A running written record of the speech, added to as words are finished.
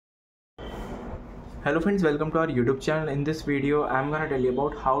Hello friends, welcome to our YouTube channel. In this video I'm gonna tell you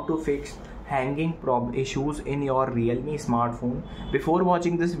about how to fix hanging issues in your Realme smartphone. Before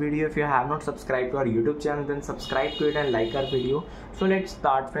watching this video, if you have not subscribed to our YouTube channel, then subscribe to it and like our video. So let's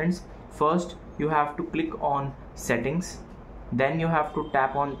start friends. First you have to click on settings, then you have to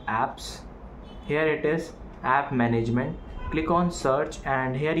tap on apps. Here it is, app management. Click on search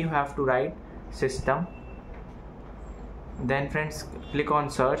and here you have to write system. Then friends, click on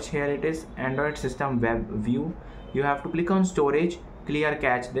search. Here it is, Android system web view. You have to click on storage, clear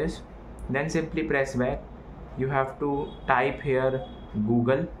cache this, then simply press back. You have to type here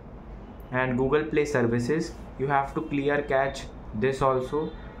Google and Google Play services. You have to clear cache this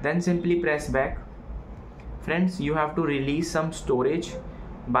also, then simply press back. Friends, you have to release some storage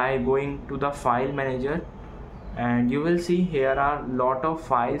by going to the file manager, and you will see here are lot of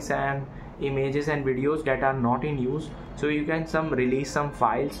files and images and videos that are not in use. So you can release some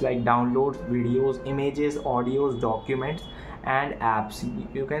files like downloads, videos, images, audios, documents and apps.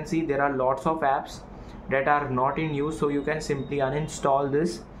 You can see there are lots of apps that are not in use, so you can simply uninstall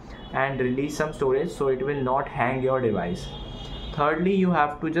this and release some storage so it will not hang your device. Thirdly, you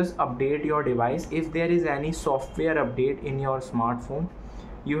have to just update your device. If there is any software update in your smartphone,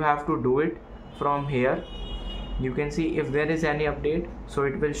 you have to do it from here. You can see if there is any update, so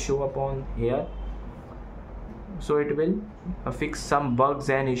it will show up on here. So it will fix some bugs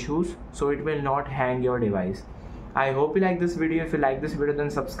and issues, so it will not hang your device. I hope you like this video. If you like this video,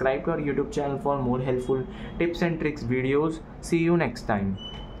 then subscribe to our YouTube channel for more helpful tips and tricks videos. See you next time.